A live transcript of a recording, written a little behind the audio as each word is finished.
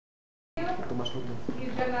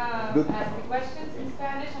He's gonna ask the questions in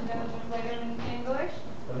Spanish and then I'll translate them in English.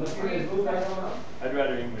 I'd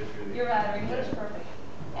rather English, really. You'd rather English? Yeah. Perfect.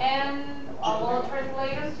 And I will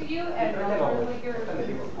translate them to you and I'll translate your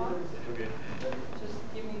response. Okay. Just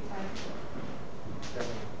give me time.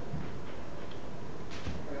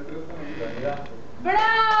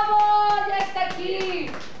 ¡Bravo! ¡Ya está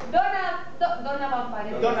aquí! Donas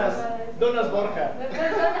Borja.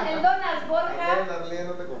 El Donas Borja.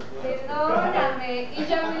 Perdóname. ¿Y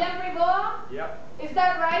William Prevost? Yeah. Is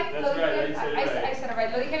that right? That's right. I said it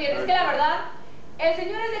right. Lo dije bien. Es que la verdad, el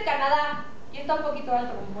señor es de Canadá y está un poquito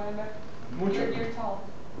alto, como pueden ver. Mucho. You're tall.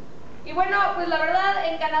 Y bueno, pues la verdad,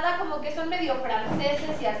 en Canadá como que son medio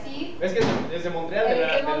franceses y así. Es que desde Montreal, de la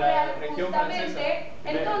región justamente,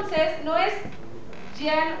 francesa. Entonces, no es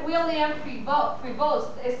William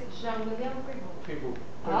Prevost, es William Prevost.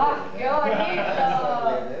 ¡Ah, qué bonito!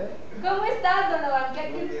 ¿Cómo estás, Donovan?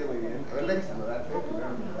 Muy bien, muy bien. A ver, déjame saludarte.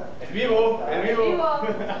 El vivo, el vivo.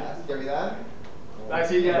 ¿Cavidad? Ah,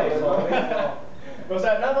 sí, ya. O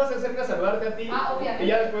sea, nada más se acerca a saludarte a ti. Ah, obviamente. Y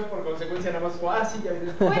ya después, por consecuencia, nada más fue, sí, ya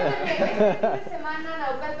vienes. Cuéntame, este fin de semana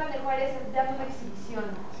Naucalpan de Juárez dando una exhibición.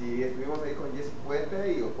 Sí, estuvimos ahí con Jesse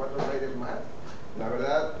Puente y 4 riders más. La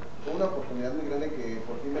verdad, fue una oportunidad muy grande que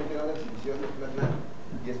por fin metieron la exhibición de Flatland.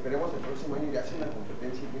 Y esperemos el próximo año ya hacer una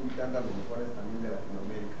competencia y invitando a los mejores también de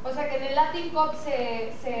Latinoamérica. O sea, que en el Latin Cup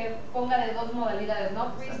se ponga de dos modalidades,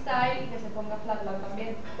 ¿no? Freestyle y que se ponga Flatland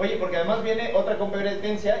también. Oye, porque además viene otra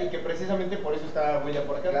competencia y que precisamente por eso está William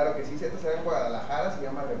por acá. Claro que sí, esta se ve en Guadalajara, se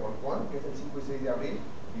llama Revolcón, que es el 5 y 6 de abril.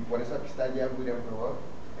 Y por eso aquí está ya William Prevost,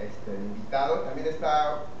 invitado. También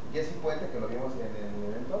está Jesse Puente, que lo vimos en el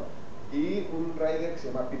evento. Y un rider que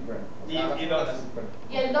se llama Pete Brand. Y Donas.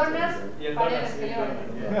 Y el Donas. Y el Donas.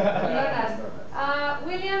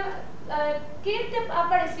 William, ¿qué te ha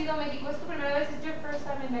parecido México? ¿Es tu primera vez? ¿Es your first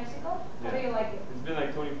time in Mexico? How do you like it? It's been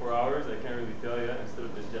like 24 hours. I can't really tell yet. I'm still a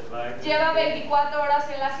bit jet lagged. Lleva 24 horas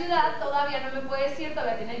en la ciudad. Todavía no me puede decir.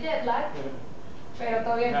 Todavía tiene jet lag. Pero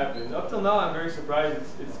todo bien. Up till now, I'm very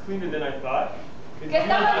surprised. It's cleaner than I thought. Que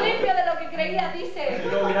está más limpio de lo que creía, dice.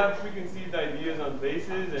 You know, we have preconceived ideas on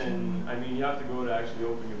places, and I mean, you have to go to actually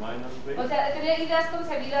open your mind on places. O sea, tenía ideas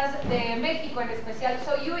concebidas de México en especial.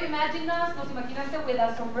 So you imagine us, nos imaginaste with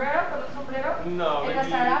a sombrero, con un sombrero, No, en a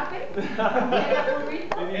zarape, en a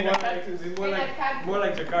burrito, more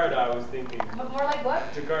like Jakarta, I was thinking. More like what?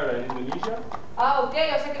 Jakarta, in Indonesia. Ah, ok,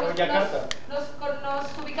 o sea que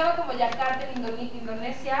nos ubicaba como Yakarta en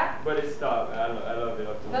Indonesia. But it stopped. I love it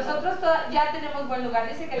up to now. Nosotros ya tenemos buen lugar,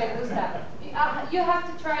 dice que le gusta. You have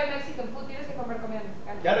to try Mexican food, tienes que comer comida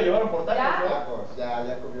mexicana. Ya lo llevaron por tacos, ¿Ya? ¿no? Tacos,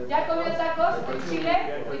 ya comió. ¿Ya comió tacos con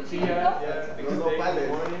chile? ¿Con chilito? Los nopales.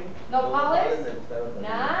 ¿Nopales?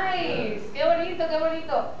 Nice, qué bonito, qué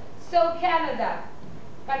bonito. So Canada,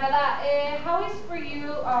 how is for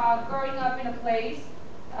you growing up in a place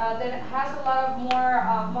that has a lot of more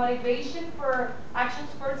motivation for action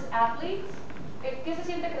sports athletes? ¿Qué se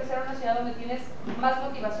siente crecer en una ciudad donde tienes más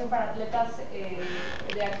motivación para atletas de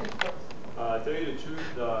action sports? To tell you the truth,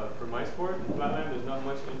 for my sport, in Flatland, there's not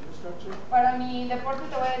much infrastructure. Para mi deporte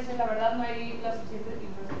te voy a decir la verdad, no hay la suficiente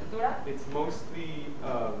infraestructura. It's mostly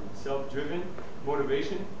self-driven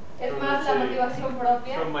motivation. Es más la motivación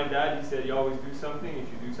propia. From my dad, he said you always do something. If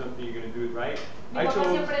you do something, you're going to do it right. Mi papá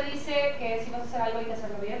siempre dice que si vas a hacer algo hay que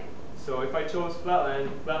hacerlo bien. So if I chose Flatland,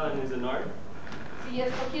 Flatland is an art. Si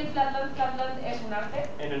escogí el Flatland, Flatland es un arte.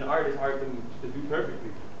 And an art is hard to do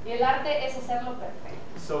perfectly. Y el arte es hacerlo perfecto.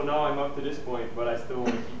 So now I'm up to this point, but I still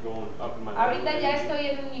want to keep going up in my life. Ahorita ya estoy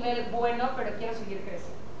en un nivel bueno, pero quiero seguir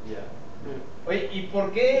creciendo. Yeah. Oye, ¿y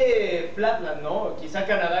por qué Flatland, no? Quizá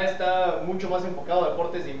Canadá está mucho más enfocado a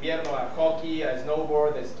deportes de invierno, a hockey, a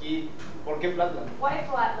snowboard, a esquí. ¿Por qué Flatland? Why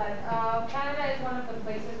Flatland? Canada is one of the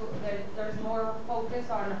places that there's more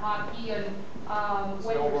focus on hockey and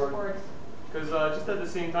winter sports. Because just at the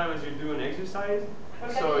same time as you're doing exercise,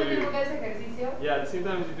 so yeah, at the same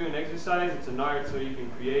time as you're doing exercise, it's an art, so you can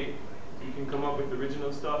create, you can come up with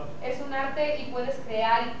original stuff. Es un arte y puedes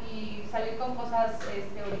crear y salir con cosas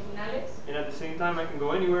originales. And at the same time, I can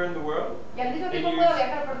go anywhere in the world. Y al mismo tiempo puedo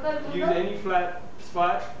viajar por todo el mundo. Use any flat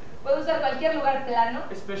spot. Puedo usar cualquier lugar plano.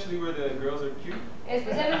 Especially where the girls are cute.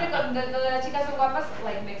 Especialmente donde las chicas son guapas,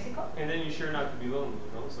 like Mexico. And then you're sure not to be lonely,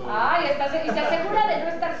 you know? So. Y se asegura de no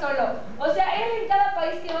estar solo. O sea, él en cada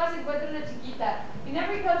país que va se encuentra una chiquita. In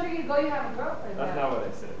every country you go, you have a girlfriend. That's not what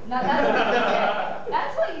I said. No,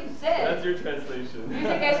 that's what you said. That's what you said. That's your translation.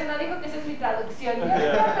 Dice que eso no dijo, que esa es mi traducción. Yo no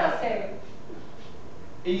sé.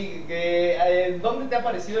 ¿Y dónde te ha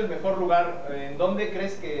parecido el mejor lugar? ¿En dónde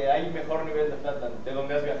crees que hay mejor nivel de Flatland, de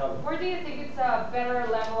donde has viajado? Where do you think it's a better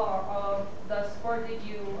level of the sport that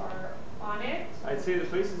you are on it? I'd say the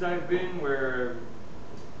places I've been where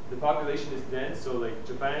the population is dense, so like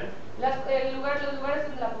Japan. Los lugares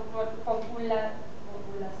donde la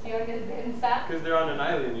población es densa. Because they're on an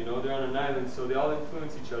island, you know, they're on an island, so they all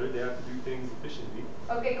influence each other. They have to do things efficiently.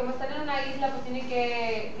 Okay, como están en una isla, pues tienen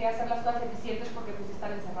que hacer las cosas eficientes porque pues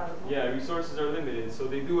están encerrados, ¿no? Yeah, resources are limited, so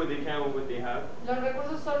they do what they can with what they have. Los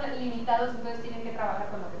recursos son limitados, entonces tienen que trabajar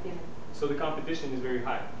con lo que tienen. So the competition is very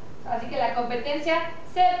high. Así que la competencia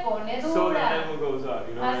se pone dura. So the level goes up,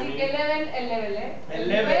 you know what I Así mean? que el level, El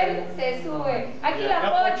level se sube. Aquí Yeah,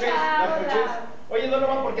 la pocha. Oye,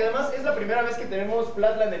 Donovan, porque además es la primera vez que tenemos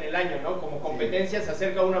Flatland en el año, ¿no? Como competencia se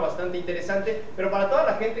acerca una bastante interesante, pero para toda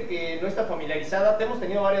la gente que no está familiarizada, te hemos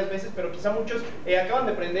tenido varias veces, pero quizá muchos acaban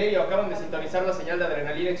de prender y acaban de sintonizar la señal de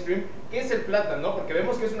Adrenalina Xtereme. ¿Qué es el Flatland, no? Porque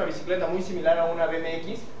vemos que es una bicicleta muy similar a una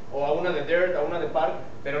Bmx o a una de dirt, a una de park,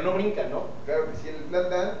 pero no brinca, ¿no? Claro que sí, el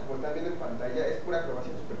Flatland, como están viendo en pantalla, es pura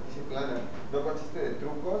acrobacia en superficie plana. No consiste de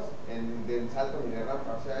trucos, de salto ni de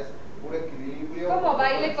rampa, o sea, es puro equilibrio. Como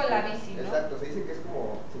baile con la bici, ¿no? Exacto, se dice que es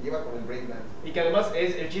como, se lleva con el breakdance. Y que además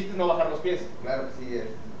el chiste es no bajar los pies. Claro que sí, es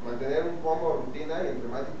mantener un combo, rutina, y entre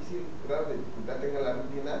más difícil grado de dificultad tenga la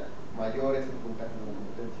rutina, mayor es el puntaje de la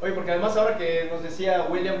competencia. Oye, porque además ahora que nos decía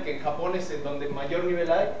William que en Japón es en donde mayor nivel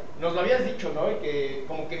hay, nos lo habías dicho, ¿no? Y que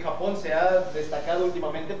como que Japón se ha destacado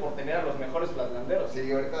últimamente por tener a los mejores flatlanderos. Sí,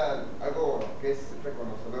 ahorita algo que es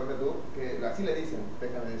reconocedor de DUB, que así le dicen,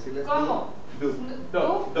 déjame decirles. ¿Cómo? Dub.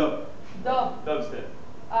 Dubstep.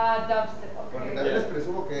 Dubstep, Porque okay. también les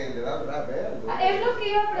presumo que le dan rap, al DUB. Es lo que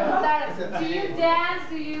iba a preguntar. Es el Do you ritmo. dance?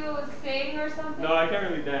 Do you sing or something? No, I can't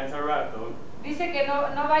really dance. I rap though. Dice que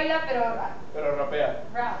no baila, pero Pero rapea.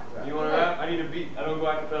 rap. You wanna rap? I need a beat. I don't go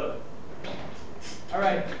acapella.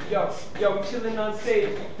 Alright, yo, we chillin' on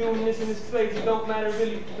stage, doing this in this place, it don't matter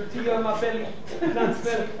really, tortilla on my belly, not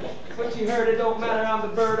smelly, what you heard, it don't matter, I'm the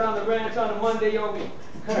bird on the ranch on a Monday, yo.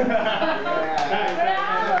 ¡Bravo!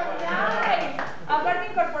 ¡Nice! Aparte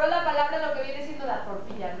incorporó la palabra lo que viene siendo la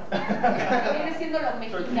tortilla, ¿no? Lo que viene siendo lo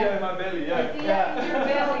mexicano. Tortilla in my belly, yeah. Tortilla in your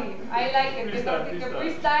belly. I like it. Freestyle.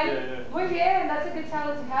 Freestyle. Yeah. Muy bien, that's a good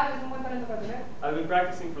talent to have. Es un buen talento para tener. I've been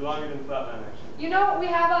practicing for longer than Flatland actually. You know, we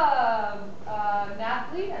have an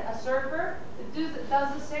athlete, a surfer, that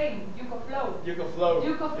does the same. You can float. You can flow.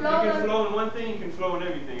 You can If float. you can flow in one thing, you can flow in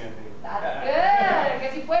everything, I think. That's good. Que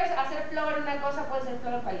si puedes hacer flow en una cosa, puedes hacer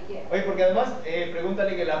flow en cualquiera. Oye, porque además,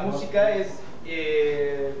 pregúntale que la música es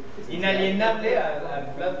inalienable al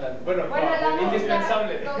Flatland. Bueno, Bueno, la no, música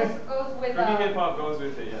indispensable. goes with For me, hip hop goes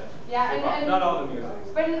with it, yeah. yeah, Hip-hop, and not all the music.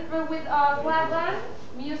 but with Flatland,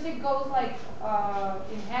 music goes like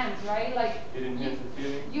in hands, right? Like It enhances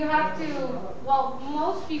feeling. you have to. Well,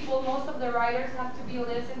 most of the riders have to be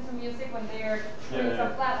listening to music when they're doing Yeah, some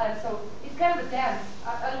yeah. Flatland. So it's kind of a dance.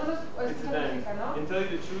 Algunos It's a escuchan dance. música, ¿no? And tell you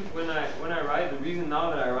the truth, when I ride, the reason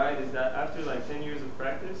now that I ride is that after like 10 years of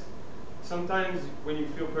practice, sometimes when you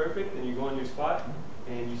feel perfect and you go on your spot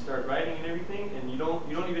and you start riding and everything, and you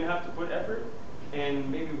don't even have to put effort,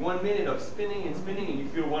 and maybe 1 minute of spinning and you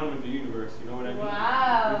feel one with the universe, you know what I mean?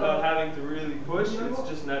 Wow. Without having to really push, it's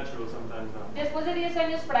just natural sometimes now. Después de 10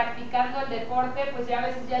 años practicando el deporte, pues ya a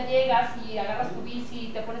veces ya llegas y agarras tu bici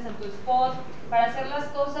y te pones en tu spot para hacer las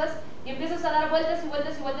cosas y empiezas a dar vueltas y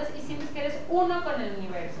vueltas y vueltas y sientes que eres uno con el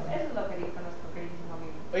universo. Eso es lo que dijo nuestro queridísimo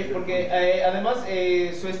amigo. Oye, porque además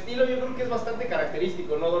su estilo yo creo que es bastante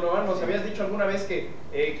característico, ¿no, Donovan? Nos habías dicho alguna vez que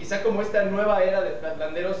quizá como esta nueva era de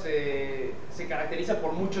flatlanderos se caracteriza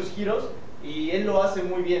por muchos giros y él lo hace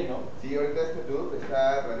muy bien, ¿no? Sí, ahorita este DUB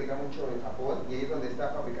radica mucho en Japón y ahí es donde está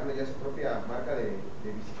fabricando ya su propia marca de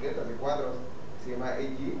bicicletas, de cuadros, que se llama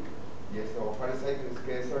AG, y esto, Paris Cycles,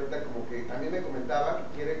 que es ahorita como que a mí me comentaba que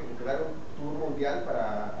quiere como que dar un tour mundial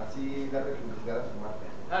para así darle publicidad a su marca.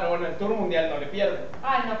 Ah, no, bueno, el Tour Mundial no le pierde.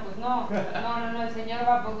 Ah, no, pues no. No, el señor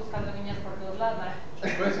va pues buscando niñas por todos lados.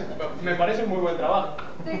 Pues, me parece un muy buen trabajo.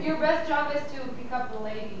 Your best job is to pick up the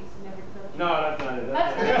ladies in every village. No, that's not it.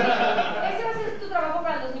 That's gonna be, ese va a ser tu trabajo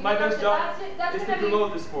para el 2014. My best job That's is to gonna be-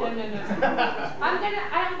 promote the sport. No.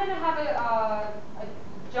 I'm gonna have a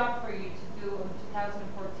job for you to do in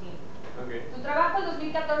 2014. Okay. Tu trabajo el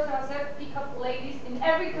 2014 va a ser pick up ladies in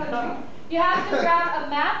every country. You have to grab a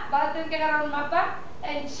map, vas a tener que agarrar un mapa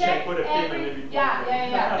And check put a pin and everything. Yeah.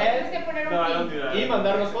 Tienes que poner un No, I pin. don't do that. Y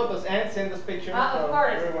mandarnos fotos and send us pictures. Of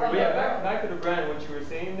course. everywhere. But yeah, back to the brand, what you were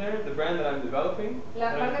saying there, the brand that I'm developing, La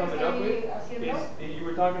that I'm marca que coming up with, estoy haciendo. you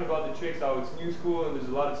were talking about the tricks, how it's new school and there's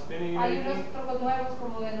a lot of spinning and Hay unos everything. trucos nuevos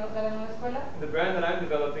como de la nueva escuela. The brand that I'm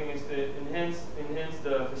developing is to enhance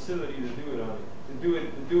the facility to do it on it. To do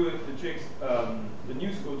it the tricks, the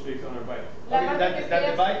new school tricks on our bike. La Okay, marca que that the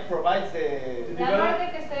estoy bike provides the... La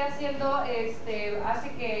marca que estoy haciendo hace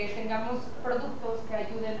que tengamos productos que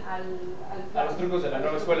ayuden A los trucos de la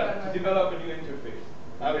nueva escuela. To develop a new interface.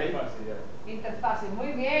 Ah, bien. Interfase,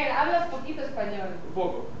 muy bien. Hablas poquito español. Un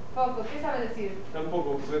poco. Poco, ¿qué sabes decir?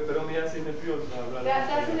 Tampoco, pero me hace nervioso hablar. ¿Te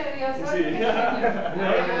hace nervioso? Sí. No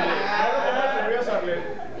lo pongas nervioso, Arlen.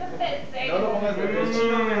 Yo te enseño. No lo pongas nervioso.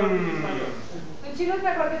 Chino mejor que tu español. ¿Tu chino es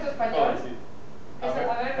mejor que tu español? Sí. A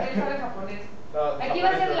ver, él sabe japonés. No, Aquí va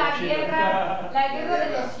a ser japonés, la chino. guerra de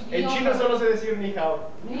los idiomas. En chino solo sé decir ni hao.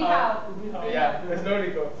 Ni hao. Ya, es lo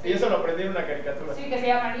único. Y eso lo aprendí en una caricatura. Sí, que se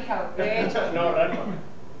llama ni hao, de hecho. No, Ranma.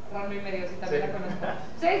 Ranma y medio, sí, también Sí. la conozco.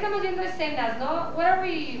 So, ahí estamos viendo escenas, ¿no? What are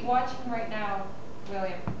we watching right now,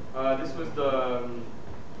 William? This was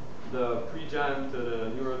the pre-jam to the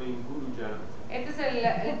New Orleans Voodoo Jam. Este es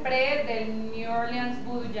el pre del New Orleans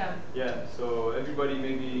Voodoo Jam. Yeah, so everybody,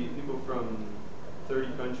 maybe people from 30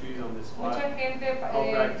 countries on this spot, Mucha gente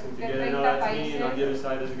all practicing de together. Now 30 that's me, and on the other países.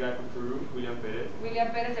 side there's a guy from Peru, William Perez. William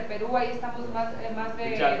Pérez de Perú, ahí estamos más de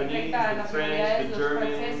The Japanese, 30 the nacionalidades, French, the los German.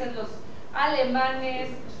 franceses, los alemanes.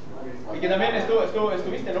 Y que también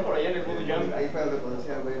estuviste, ¿no? Por allá en el Voodoo Jam. Ahí fue donde conocí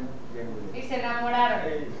al buen Y se enamoraron.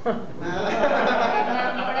 Ey. Se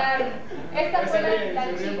enamoraron. Esta fue la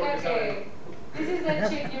Se ríen chica porque que... saben. This is the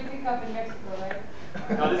chick you pick up in Mexico, right?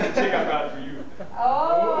 Now this is a chick I got for you.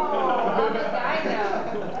 Oh, I'm a guy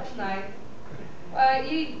now. That's nice.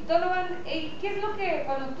 Y Donovan, ¿qué es lo que,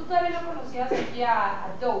 cuando tú todavía no conocías aquí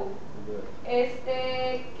a DUB,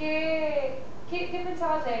 ¿qué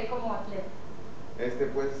pensabas de él como atleta?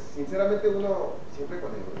 Pues sinceramente uno siempre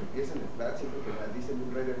cuando empieza en el flat, siempre que le dicen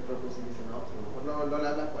un rider pro, pues dice, no, pues a lo mejor no le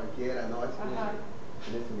habla a cualquiera, ¿no? Así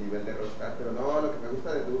tiene su nivel de rockstar, pero no, lo que me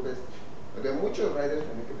gusta de DUB es, porque hay muchos riders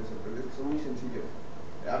también que te sorprendes, que son muy sencillos.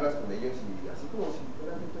 Hablas con ellos y así como si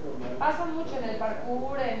fueran gente normal. Pasa mucho en el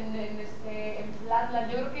parkour, en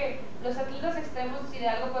Flatland. Yo creo que los atletas extremos, si de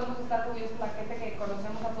algo podemos estar orgullosos, la gente que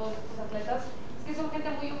conocemos a todos estos atletas, es que son gente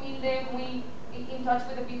muy humilde, muy in touch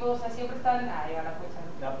with the people, o sea, siempre están, ahí va la pocha,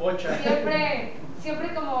 ¿no? La pocha.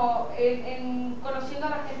 Siempre como conociendo a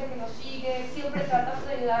la gente que nos sigue, siempre tratando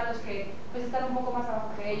de ayudar a los que pues están un poco más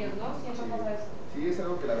abajo que ellos, ¿no? Siempre pasa eso. Sí, es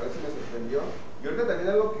algo que la verdad sí me sorprendió. Y ahorita también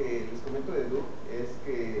algo que les comento de DUB es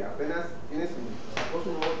que apenas sacó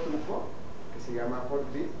su nuevo truco que se llama Hot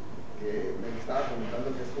Beat, que me estaba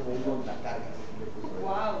comentando que es como un montacargas.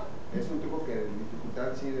 Wow. Es un truco que de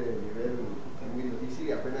dificultad sí de nivel muy difícil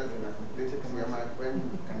y apenas en la competencia que se llama, fue en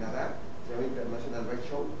Canadá, se llama International Bike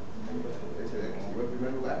Show, la competencia de que se llevó en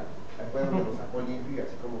primer lugar, ahí fue donde lo sacó limpio,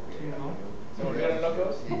 así como que... ¿Se volvieron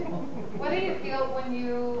locos? Sí. What do you feel when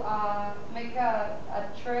you make a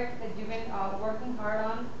trick that you've been working hard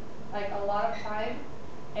on, like a lot of time,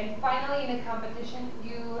 and finally in a competition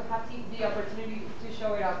you have the opportunity to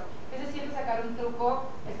show it off? ¿Qué se siente sacar un truco,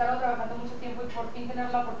 estarlo trabajando mucho tiempo y por fin tener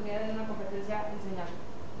la oportunidad de en una competencia enseñar?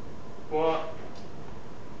 Well,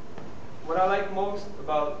 what I like most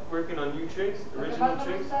about working on new tricks, original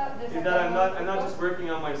tricks, is that I'm not just working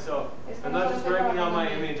on myself. I'm not just working on my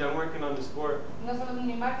image, I'm working on the sport. No solo en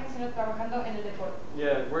mi imagen, sino trabajando en el deporte.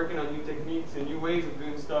 Yeah, working on new techniques and new ways of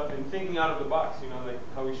doing stuff and thinking out of the box, you know, like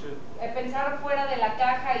how we should. Pensar fuera de la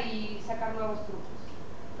caja y sacar nuevos trucos.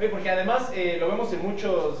 Oye, porque además lo vemos en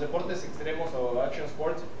muchos deportes extremos o action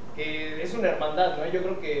sports, que es una hermandad, ¿no? Yo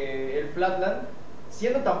creo que el Flatland,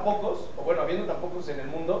 siendo tan pocos, o bueno, habiendo tan pocos en el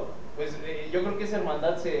mundo, pues yo creo que esa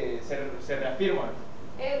hermandad se reafirma.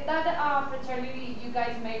 That fraternity you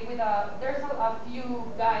guys made with there's a few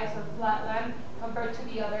guys of Flatland compared to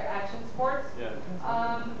the other action sports.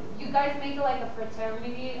 Yeah. You guys make like a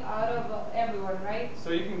fraternity out of everyone, right?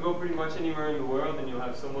 So you can go pretty much anywhere in the world and you'll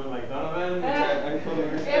have someone like Donovan, which I totally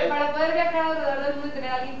respect. Para poder viajar alrededor del mundo y tener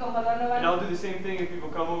a alguien como Donovan. And I'll do the same thing if people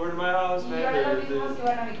come over to my house, Y man. yo haré lo mismo si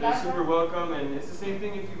van a mi They're casa. super welcome, and it's the same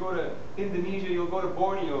thing if you go to Indonesia, you'll go to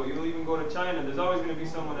Borneo, you'll even go to China. There's always going to be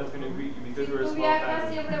someone that's going to greet you because Si we're a tú small viajas,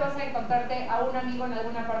 family. siempre vas a encontrarte a un amigo en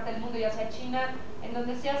alguna parte del mundo, ya sea China, en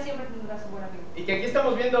donde sea, siempre tendrás un buen amigo. Y que aquí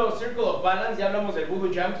estamos viendo Circle of Balance, ya hablamos del Voodoo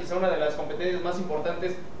Jump, quizá una de las competencias más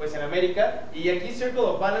importantes pues en América, y aquí Circle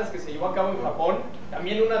of Balance que se llevó a cabo en Japón,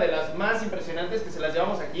 también una de las más impresionantes que se las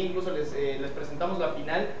llevamos aquí, incluso les presentamos la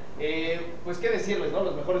final, pues qué decirles, ¿no?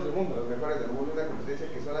 Los mejores del mundo. Los mejores del mundo, una competencia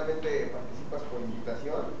que solamente participas por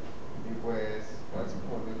invitación, y pues, así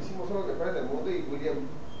como lo hicimos, son los mejores del mundo, y William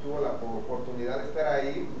tuvo la oportunidad de estar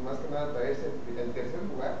ahí, pues más que nada traerse el tercer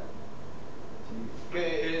lugar.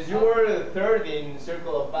 You were third in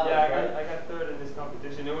Circle of Balance, Yeah, right? I got third in this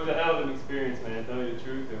competition. It was a hell of an experience, man. To tell you the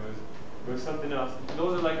truth, it was something else.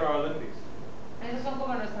 Those are like our Olympics. Esas son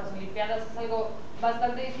como nuestras Olimpiadas, es algo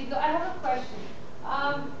bastante distinto. I have a question.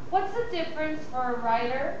 What's the difference for a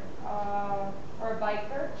rider or a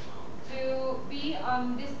biker to be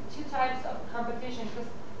on these two types of competition? Because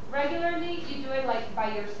regularly you do it like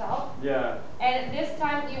by yourself. Yeah. And this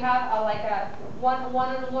time you have like a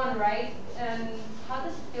one-on-one, right? And how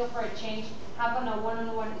does it feel for a change? Having a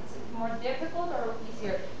one-on-one, it's more difficult or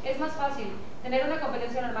easier? Es más fácil tener una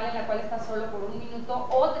competencia normal en la cual estás solo por un minuto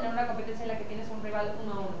o tener una competencia en la que tienes un rival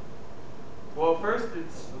uno a uno. Well, first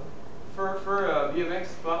it's for a Bmx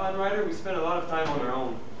Flatland rider, we spend a lot of time on our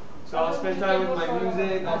own. So I'll spend time with my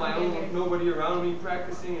music on my own, with nobody around me,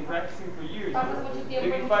 practicing and practicing for years.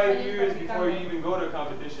 Maybe 5 years before you even go to a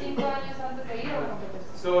competition. 5 años antes de ir a una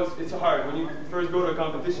competencia. So it's hard. When you first go to a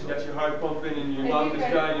competition, you got your heart pumping and your mouth is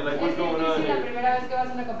dry and you're like, what's going on La here? primera vez que vas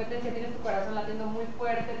a una competencia tienes tu corazón latiendo muy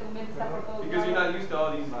fuerte, tu mente está por todos Because you're lados. not used to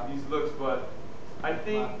all these looks, but I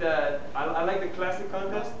think that I like the classic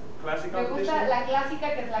contest, classic Me gusta competition, la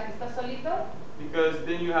clásica, que es la que estás solito, because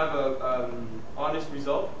then you have a honest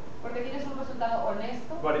result, porque tienes un resultado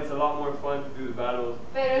honesto, but it's a lot more fun to do the battles.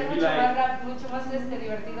 pero es And be mucho like, más mucho más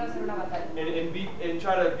divertido hacer una batalla. and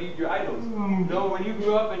try to beat your idols. You know, when you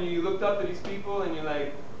grew up and you looked up to these people and you're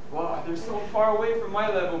like, wow, they're so far away from my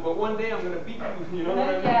level, but one day I'm gonna beat you. You know what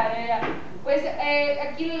I mean? Ya. Pues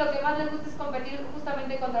aquí lo que más les gusta es competir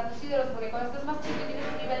justamente contra tus ídolos, porque cuando estás más chico y tienes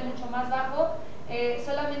un nivel mucho más bajo,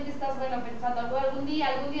 solamente estás pensando, algún día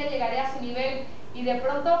llegaré a su nivel y de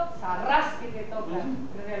pronto, zarras que te toca.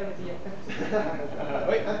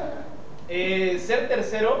 Ser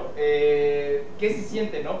tercero, ¿qué se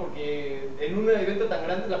siente, no? Porque en un evento tan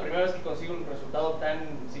grande es la primera vez que consigo un resultado tan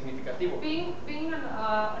significativo. Being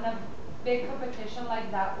on a big competition like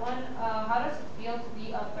that one, how does it feel to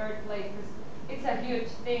be a third place? It's a huge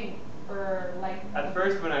thing for like. At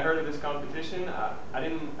first, when I heard of this competition, I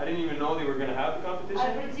didn't even know they were gonna have the competition.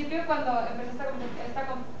 Al principio, cuando empezó esta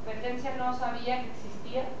competencia, no sabía que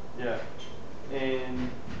existía. Yeah, and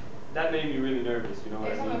that made me really nervous. You know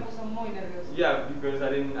what Eso I me mean? puso muy nervioso. Yeah, because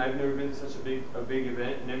I've never been to such a big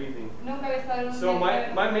event and everything. Nunca había estado en un So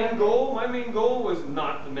evento my main goal was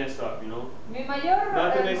not to mess up, you know. Mi mayor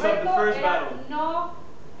Not to mess up the first era battle. no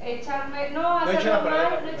hacerlo mal, no echarlo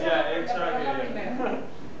Yeah, la primera.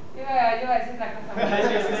 Yo iba a decir una cosa.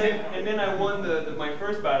 And then I won my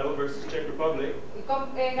first battle versus Czech Republic.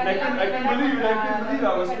 Gané And I la couldn't primera believe it. I couldn't believe it.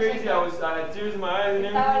 I was contra crazy. Checa. I had tears in my eyes and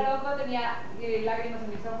Estaba everything. loco, tenía lágrimas en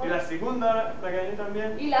mis Y la ojos. segunda la gané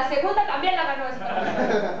también. Y la segunda también la ganó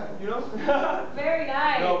España. You know? Very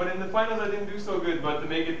nice. No, but in the finals I didn't do so good. But to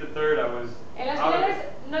make it to third, I was En las out of finales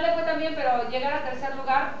it. no le fue tan bien, pero llegar a tercer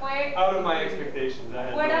lugar fue Out of my expectations. I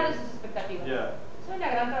had fuera de no- sus expectativas. Yeah. Soy una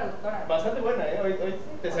gran traductora. Bastante buena, ¿eh? Hoy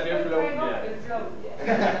te salió el flow. Yeah. El flow,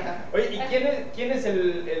 yeah. Oye, ¿y quién es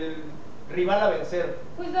el rival a vencer?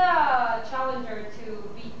 Who's the challenger to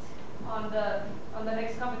beat on the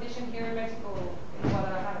next competition here in Mexico, in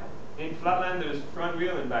Guadalajara? In Flatland, there's front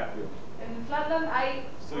wheel and back wheel. In Flatland hay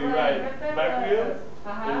So you ride back wheel.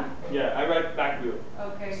 Ajá. Yeah, I ride back wheel.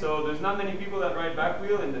 Okay. So there's not many people that ride back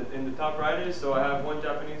wheel in the top riders. So I have one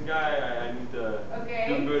Japanese guy I need to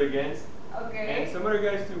do good against, Okay. and some other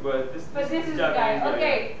guys too. But this Pues this is the Japanese guy.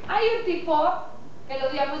 Okay. Hay un tipo que lo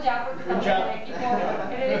odiamos ya porque estamos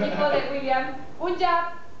en el equipo de William. Un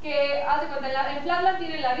jab que hace cuenta en Flatland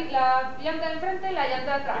tiene la llanta de enfrente y la llanta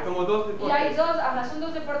de atrás. Hay como dos deportes. Y hay son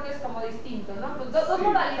dos deportes como distintos, ¿no? Pues dos Sí,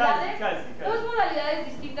 modalidades, casi. dos modalidades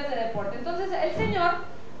distintas de deporte. Entonces el señor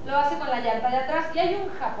lo hace con la llanta de atrás y hay un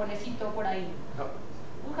japonesito por ahí.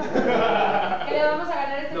 Un japonés que le vamos a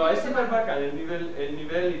ganar este No, fin es de súper semana. bacán. El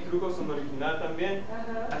nivel y trucos son original también.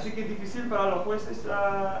 Ajá. Así que es difícil para los jueces hacer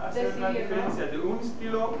la Decidir, ¿no? diferencia de un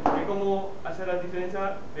estilo de cómo hacer la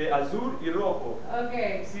diferencia de azul y rojo.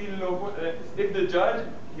 Okay. If the judge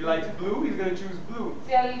he likes blue, he's gonna choose blue.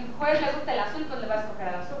 Si al juez le gusta el azul, pues le va a escoger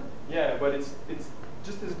el azul. Yeah, but it's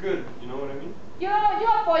just as good. You know what I mean? Yo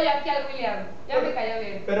apoyo aquí al William. Ya me cayó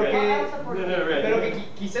bien. Pero que, Vamos a por ti. pero que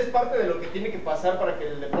quizás es parte de lo que tiene que pasar para que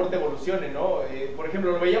el deporte evolucione, ¿no? Por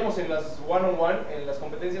ejemplo, lo veíamos en las one-on-one, en las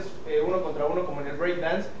competencias uno contra uno, como en el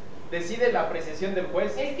breakdance. Decide la apreciación del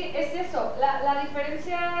juez. Es que es eso, la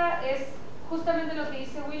diferencia es justamente lo que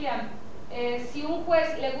dice William. Si un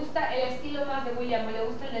juez le gusta el estilo más de William o le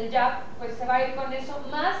gusta el del jab, pues se va a ir con eso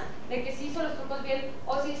más de que si hizo los trucos bien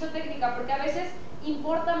o si hizo técnica, porque a veces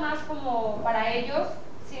importa más como para ellos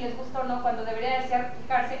si les gusta o no, cuando debería de ser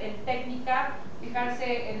fijarse en técnica,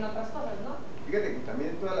 fijarse en otras cosas, ¿no? Fíjate que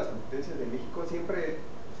también en todas las competencias de México siempre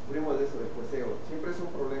sufrimos de eso, del jueceo. Siempre es un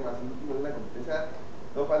problema. Si en una competencia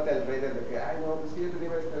no falta el rey de que, ay no, pues sí, yo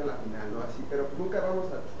tenía que estar en la final, ¿no? Así, pero nunca vamos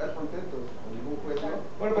a estar contentos con ningún juez, ¿no?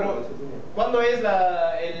 Bueno, pero ¿cuándo es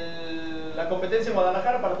la competencia en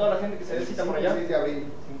Guadalajara para toda la gente que se necesita por allá? 5 y 6 de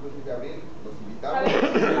abril, 5 y 6 de abril, los invitamos.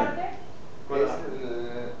 ¿Sabes qué parte?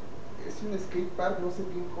 Es un skate park, no sé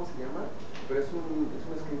bien cómo se llama, pero es un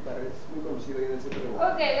skate park, es muy conocido ahí en el centro de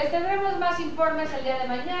Guadalajara. Ok, les tendremos más informes el día de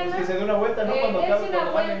mañana. Pues que se dé una vuelta, ¿no? Cuando dense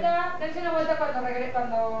una vuelta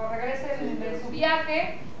cuando regresen de su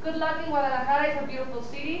viaje. Good luck in Guadalajara, it's a beautiful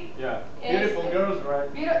city. Yeah. Beautiful girls,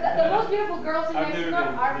 right? The most beautiful girls in I've never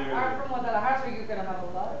Mexico been, are from Guadalajara, so you're gonna have a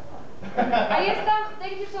lot of fun. Ahí está,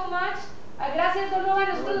 thank you so much. Gracias, Donovan.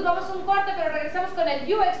 Nosotros nos vamos a un corte, pero regresamos con el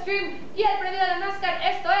Xtreme y el premio de la NASCAR.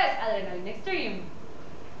 Esto es Adrenalina Xtereme.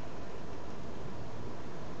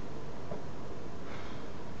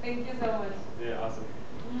 Thank you so much. Yeah, awesome.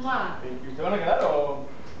 Mwah. Thank you. ¿Se van a quedar o...?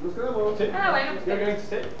 Nos quedamos. Sí. Ah, bueno. You're going to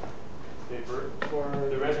stay? Stay for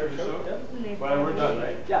the rest of the show? Yeah. Well, we're done,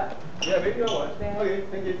 right? Yeah. Yeah, maybe I'll watch. Okay,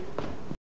 thank you.